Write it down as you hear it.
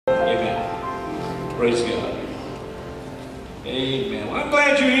Praise God. Amen. Well, I'm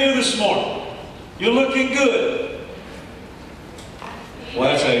glad you're here this morning. You're looking good. Well,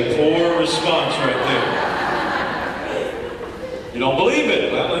 that's a poor response right there. You don't believe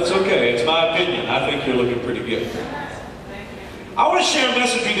it? Well, it's okay. It's my opinion. I think you're looking pretty good. I want to share a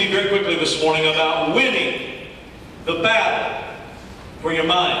message with you very quickly this morning about winning the battle for your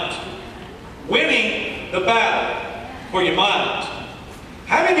mind. Winning the battle for your mind.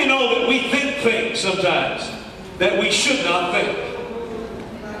 How many of you know that we think things sometimes that we should not think?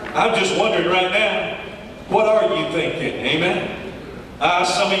 I'm just wondering right now, what are you thinking? Amen?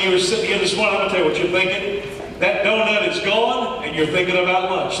 Some of you are sitting here this morning, I'm going to tell you what you're thinking. That donut is gone, and you're thinking about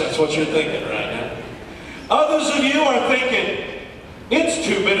lunch. That's what you're thinking right now. Others of you are thinking, it's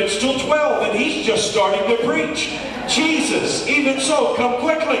 2 minutes till 12, and he's just starting to preach. Jesus, even so, come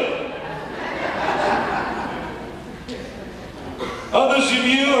quickly. Others of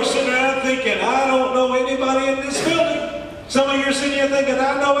you are sitting around thinking, I don't know anybody in this building. Some of you are sitting here thinking,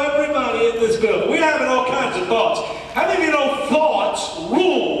 I know everybody in this building. We're having all kinds of thoughts. How many of you know thoughts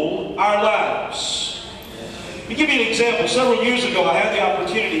rule our lives? Let me give you an example. Several years ago, I had the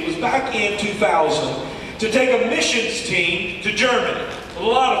opportunity, it was back in 2000, to take a missions team to Germany. A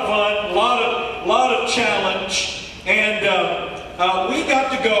lot of fun, a lot of challenge, and we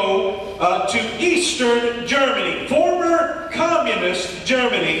got to go to Eastern Germany, former communist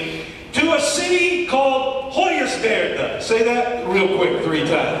Germany, to a city called Hoyerswerda. Say that real quick 3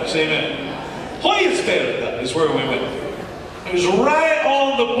 times. Amen. Hoyerswerda is where we went. It was right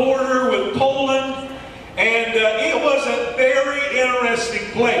on the border with Poland, and it was a very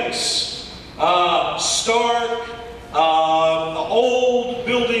interesting place. Stark, old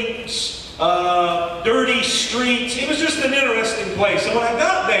buildings, dirty streets. It was just an interesting place. And when I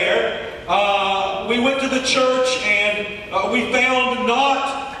got there, we went to the church, and we found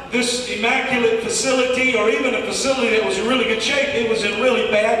not this immaculate facility or even a facility that was in really good shape. It was in really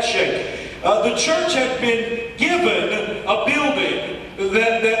bad shape. The church had been given a building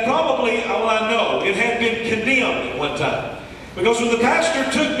that probably, well, I know, it had been condemned at one time. Because when the pastor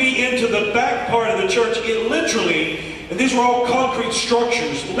took me into the back part of the church, it literally, and these were all concrete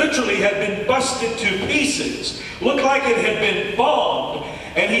structures, literally had been busted to pieces. Looked like it had been bombed.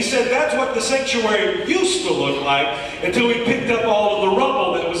 And he said that's what the sanctuary used to look like until we picked up all of the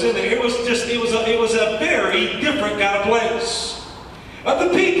rubble that was in there. It was a very different kind of place. The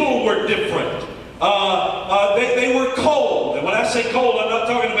people were different. They were cold. And when I say cold, I'm not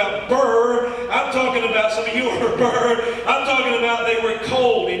talking about burr. I'm talking about, some of you are burr. I'm talking about they were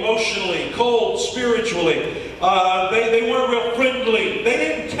cold emotionally, cold spiritually. They weren't real friendly. They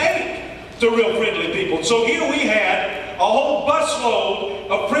didn't take to real friendly people. So here we had a whole busload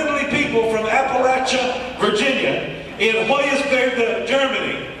of friendly people from Appalachia, Virginia, in Hoyerswerda,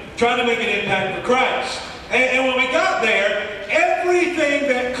 Germany, trying to make an impact for Christ. And when we got there, everything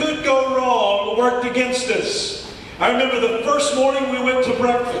that could go wrong worked against us. I remember the first morning we went to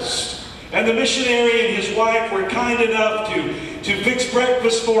breakfast, and the missionary and his wife were kind enough to fix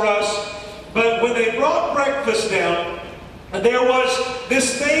breakfast for us. But when they brought breakfast down, there was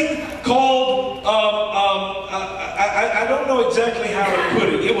this thing called, I don't know exactly how to put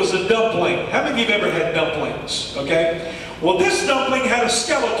it. It was a dumpling. How many of you have ever had dumplings? Okay? Well, this dumpling had a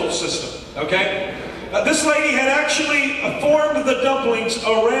skeletal system. Okay? This lady had actually formed the dumplings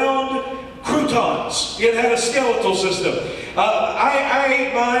around croutons. It had a skeletal system. I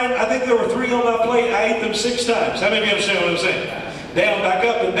ate mine. I think there were 3 on my plate. I ate them 6 times. How many of you understand what I'm saying? Down, back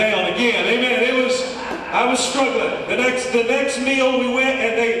up, and down again. Amen. I was struggling. The next meal we went,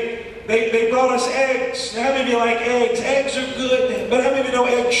 and they brought us eggs. Now, how many of you like eggs? Eggs are good, but how many of you know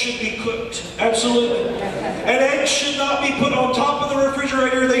eggs should be cooked? Absolutely. And eggs should not be put on top of the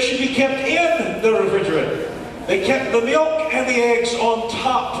refrigerator. They should be kept in the refrigerator. They kept the milk and the eggs on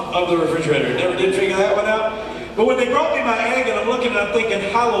top of the refrigerator. Never did figure that one out. But when they brought me my egg, and I'm looking and I'm thinking,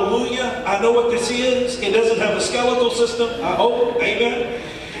 hallelujah, I know what this is. It doesn't have a skeletal system, I hope, amen.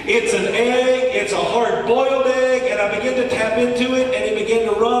 It's an egg, it's a hard-boiled egg, and I began to tap into it, and it began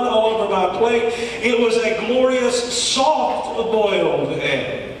to run all over my plate. It was a glorious, soft-boiled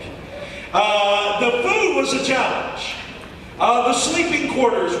egg. The food was a challenge. The sleeping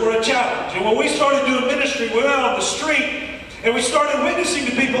quarters were a challenge. And when we started doing ministry, we went out on the street, and we started witnessing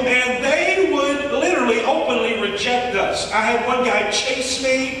to people, and they would literally openly reject us. I had one guy chase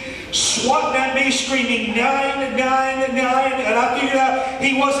me, swatting at me, screaming 9, 9, 9, and I figured out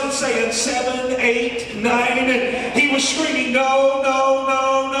he wasn't saying 7, 8, 9. He was screaming no, no,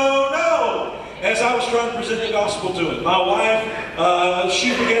 no, no, no. as I was trying to present the gospel to him. My wife,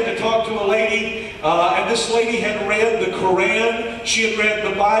 she began to talk to a lady, and this lady had read the Quran, she had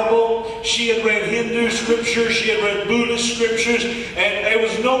read the Bible, she had read Hindu scriptures, she had read Buddhist scriptures, and there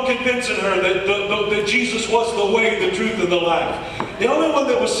was no convincing her that Jesus was the way, the truth, and the life. The only one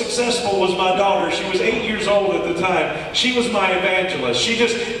that was successful was my daughter. She was 8 years old at the time. She was my evangelist.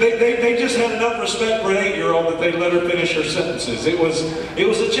 They just had enough respect for an 8-year-old that they let her finish her sentences. It was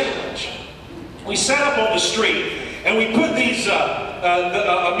a challenge. We sat up on the street and we put these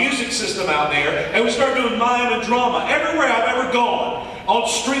a music system out there, and we started doing mime and drama everywhere I've ever gone, on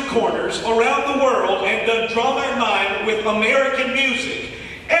street corners around the world, and done drama and mime with American music.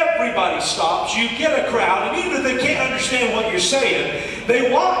 Everybody stops, you get a crowd, and even if they can't understand what you're saying,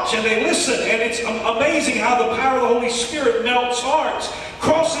 they watch and they listen, and it's amazing how the power of the Holy Spirit melts hearts,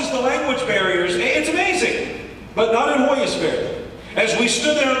 crosses the language barriers. It's amazing, but not in Hoyersville. As we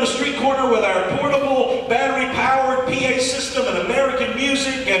stood there on the street corner with our portable, battery-powered PA system and American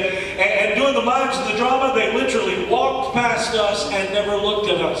music and doing the mimes and the drama, they literally walked past us and never looked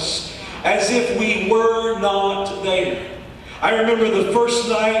at us, as if we were not there. I remember the first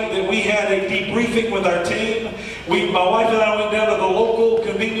night that we had a debriefing with our team. My wife and I went down to the local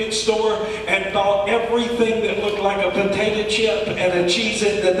convenience store and bought everything that looked like a potato chip and a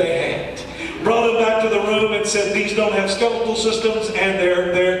Cheez-It that they had. Brought them back to the room and said, these don't have skeletal systems and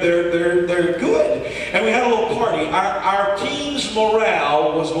they're good. And we had a little party. Our team's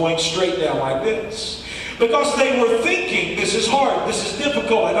morale was going straight down like this. Because they were thinking, this is hard, this is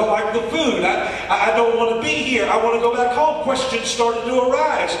difficult, I don't like the food, I don't want to be here, I want to go back home. Questions started to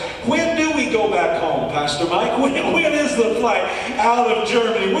arise. When do we go back home, Pastor Mike? When is the flight out of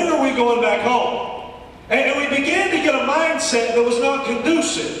Germany? When are we going back home? And we began to get a mindset that was not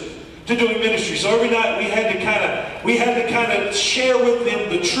conducive to doing ministry. So every night we had to kind of share with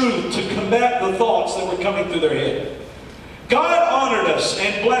them the truth to combat the thoughts that were coming through their head. God honored us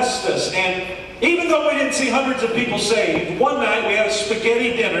and blessed us, and even though we didn't see hundreds of people saved, one night we had a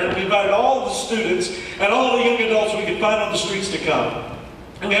spaghetti dinner. We invited all the students and all the young adults we could find on the streets to come.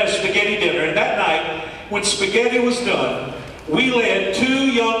 And we had a spaghetti dinner. And that night, when spaghetti was done, we led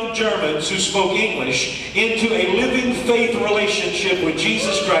 2 young Germans who spoke English into a living faith relationship with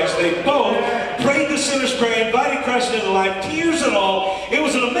Jesus Christ. They both prayed the sinner's prayer, invited Christ into life, tears and all. It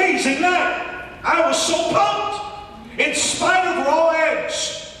was an amazing night. I was so pumped. In spite of raw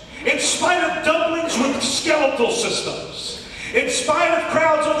eggs, in spite of dumplings with skeletal systems, in spite of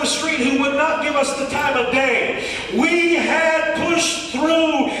crowds on the street who would not give us the time of day, we had pushed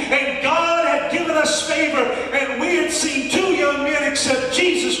through, and God had given us favor, and we had seen 2 young men accept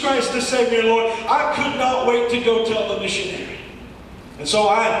Jesus Christ as Savior and Lord. I could not wait to go tell the missionary. And so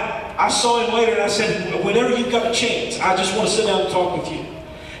I saw him later, and I said, whenever you've got a chance, I just want to sit down and talk with you.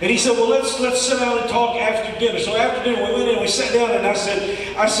 And he said, well, let's sit down and talk after dinner. So after dinner, we went in and we sat down, and I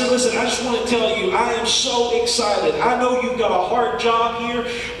said, listen, I just want to tell you, I am so excited. I know you've got a hard job here.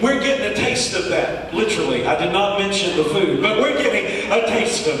 We're getting a taste of that. Literally, I did not mention the food, but we're getting a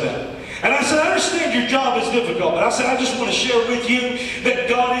taste of that. And I said, I understand your job is difficult, but I said, I just want to share with you that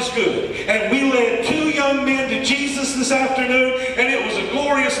God is good. And we led 2 young men to Jesus this afternoon, and it was a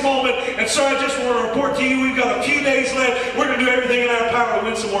glorious moment. And so I just want to report to you, we've got a few days left. We're going to do everything in our power to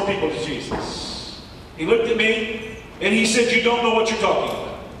win some more people to Jesus. He looked at me, and he said, you don't know what you're talking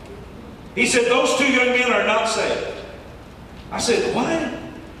about. He said, those 2 young men are not saved. I said, what?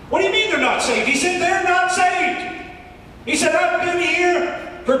 What do you mean they're not saved? He said, they're not saved. He said, I've been here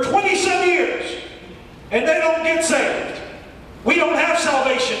for 20-some years, and they don't get saved. We don't have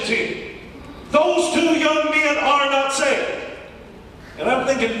salvation team. Those 2 young men are not saved. And I'm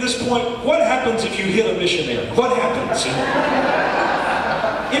thinking at this point, what happens if you hit a missionary? What happens?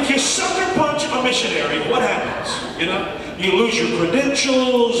 If you sucker punch a missionary, what happens? You know, you lose your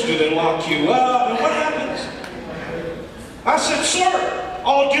credentials, do they lock you up, and what happens? I said, sir,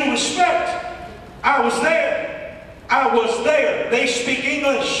 all due respect, I was there. I was there. They speak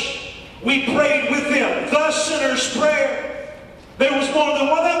English. We prayed with them. The sinner's prayer. There was more than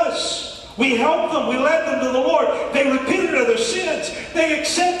one of us. We helped them. We led them to the Lord. They repented of their sins. They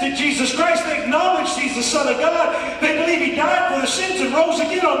accepted Jesus Christ. They acknowledged He's the Son of God. They believe He died for their sins and rose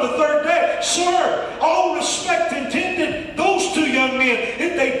again on the 3rd day. Sir, all respect intended, those 2 young men,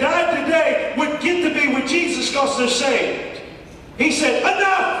 if they died today, would get to be with Jesus because they're saved. He said,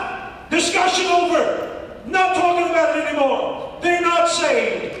 enough! Discussion over! Not talking about it anymore. They're not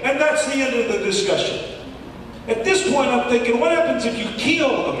saved. And that's the end of the discussion. At this point, I'm thinking, what happens if you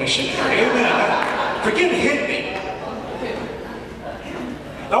kill a missionary? Amen. Forget hitting him.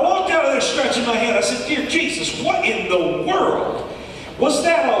 I walked out of there scratching my head. I said, dear Jesus, what in the world What's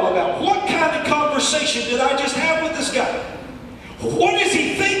that all about? What kind of conversation did I just have with this guy? What is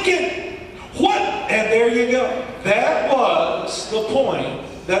he thinking? What? And there you go. That was the point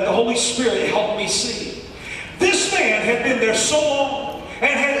that the Holy Spirit helped me see. This man had been there so long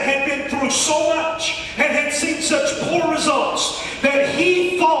and had been through so much and had seen such poor results that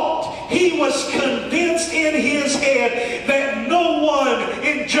he thought, he was convinced in his head that no one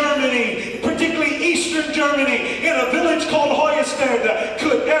in Germany, particularly Eastern Germany, in a village called Hoyerswerda,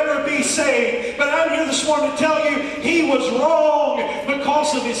 could ever be saved. But I'm here this morning to tell you he was wrong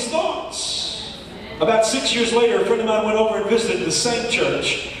because of his thoughts. About 6 years later, a friend of mine went over and visited the same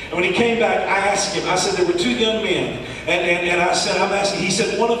church. And when he came back, I asked him, I said, there were two young men. And I said, I'm asking, he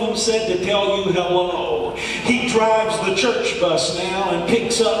said, one of them said to tell you hello. He drives the church bus now and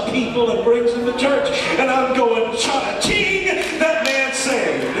picks up people and brings them to church. And I'm going, cha-ching, that man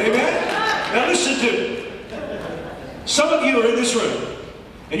saved. Amen? Now listen to me. Some of you are in this room,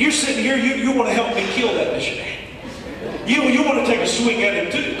 and you're sitting here, you want to help me kill that missionary. You want to take a swing at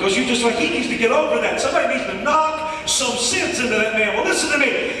him too, because you're just like, he needs to get over that. Somebody needs to knock some sense into that man. Well, listen to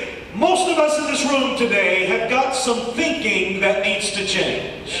me. Most of us in this room today have got some thinking that needs to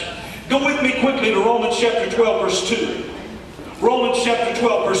change. Go with me quickly to Romans chapter 12, verse 2. Romans chapter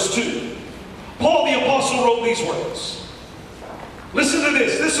 12, verse 2. Paul the Apostle wrote these words. Listen to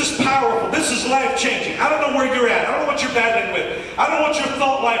this. This is powerful. This is life-changing. I don't know where you're at. I don't know what you're battling with. I don't know what your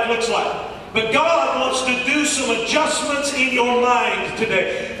thought life looks like. But God wants to do some adjustments in your mind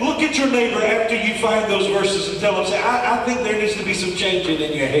today. Look at your neighbor after you find those verses and tell them, say, I think there needs to be some changing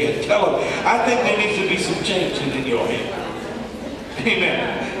in your head. Tell them, I think there needs to be some changing in your head.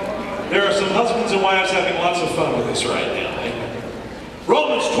 Amen. There are some husbands and wives having lots of fun with this right now. Amen.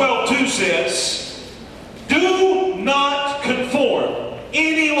 Romans 12:2 says, do not conform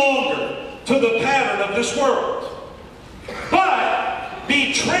any longer to the pattern of this world, but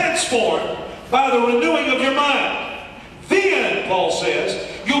be transformed by the renewing of your mind. Then, Paul says,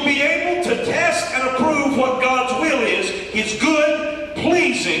 you'll be able to test and approve what God's will is, His good,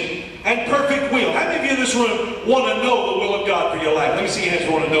 pleasing, and perfect will. How many of you in this room want to know the will of God for your life? Let me see your hands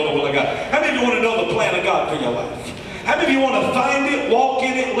who want to know the will of God. How many of you want to know the plan of God for your life? How many of you want to find it, walk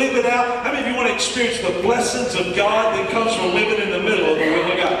in it, live it out? How many of you want to experience the blessings of God that comes from living in the middle of the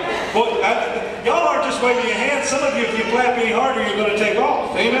will of God? Boy, y'all aren't just waving your hands. Some of you, if you clap any harder, you're going to take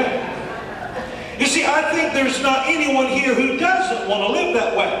off. Amen. You see, I think there's not anyone here who doesn't want to live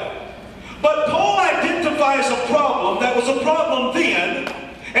that way. But Paul identifies a problem that was a problem then,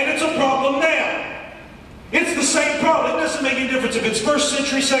 and it's a problem now. It's the same problem. It doesn't make any difference if it's first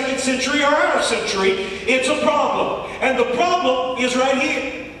century, second century, or our century. It's a problem. And the problem is right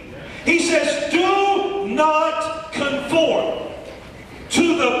here. He says, do not conform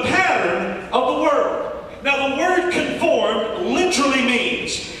to the pattern of the world. Now, the word conform literally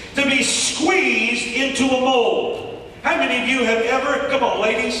means to be squeezed into a mold. How many of you have ever, come on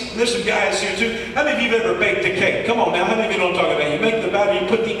ladies, and there's some guys here too, how many of you have ever baked a cake? Come on now, how many of you know what I'm talking about? You make the batter, you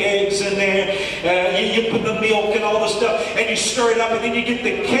put the eggs in there, you put the milk and all the stuff, and you stir it up, and then you get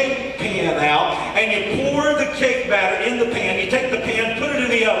the cake pan out, and you pour the cake batter in the pan, you take the pan, put it in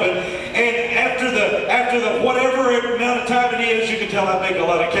the oven, and after the whatever amount of time it is, you can tell I make a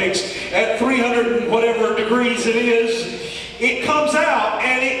lot of cakes, at 300 and whatever degrees it is, it comes out,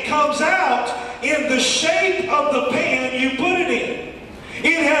 and it comes out in the shape of the pan you put it in.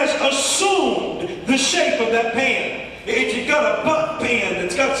 It has assumed the shape of that pan. If you've got a butt pan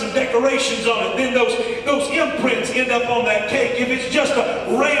that's got some decorations on it, then those imprints end up on that cake. If it's just a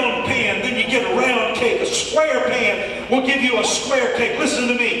round pan, then you get a round cake. A square pan will give you a square cake. Listen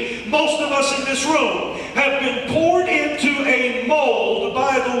to me. Most of us in this room have been poured into a mold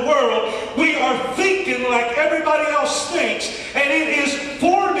by the world. We are thinking like everybody else thinks, and it is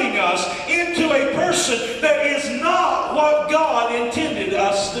forming us into a person that is not what God intended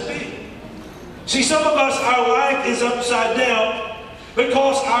us to be. See, some of us, our life is upside down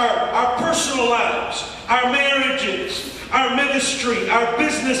because our personal lives, our marriages, our ministry, our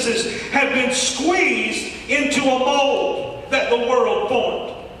businesses have been squeezed into a mold that the world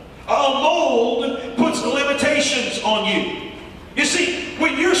formed. A mold puts limitations on you. You see,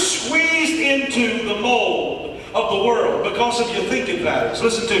 when you're squeezed into the mold of the world because of your thinking patterns,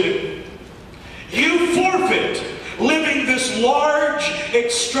 listen to me, you forfeit living this large,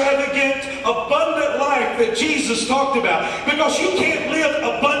 extravagant, abundant life that Jesus talked about. Because you can't live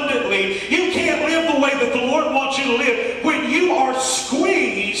abundantly, you can't live the way that the Lord wants you to live when you are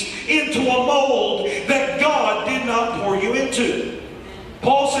squeezed into a mold that God did not pour you into.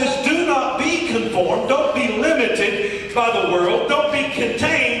 Paul says, do not be conformed, don't be limited by the world, don't be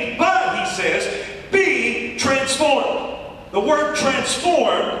contained, but, he says, be transformed. The word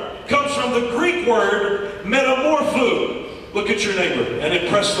transformed comes from the Greek word metamorpho. Look at your neighbor and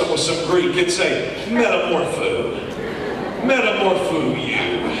impress them with some Greek and say, metamorpho. Metamorpho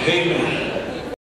you. Amen.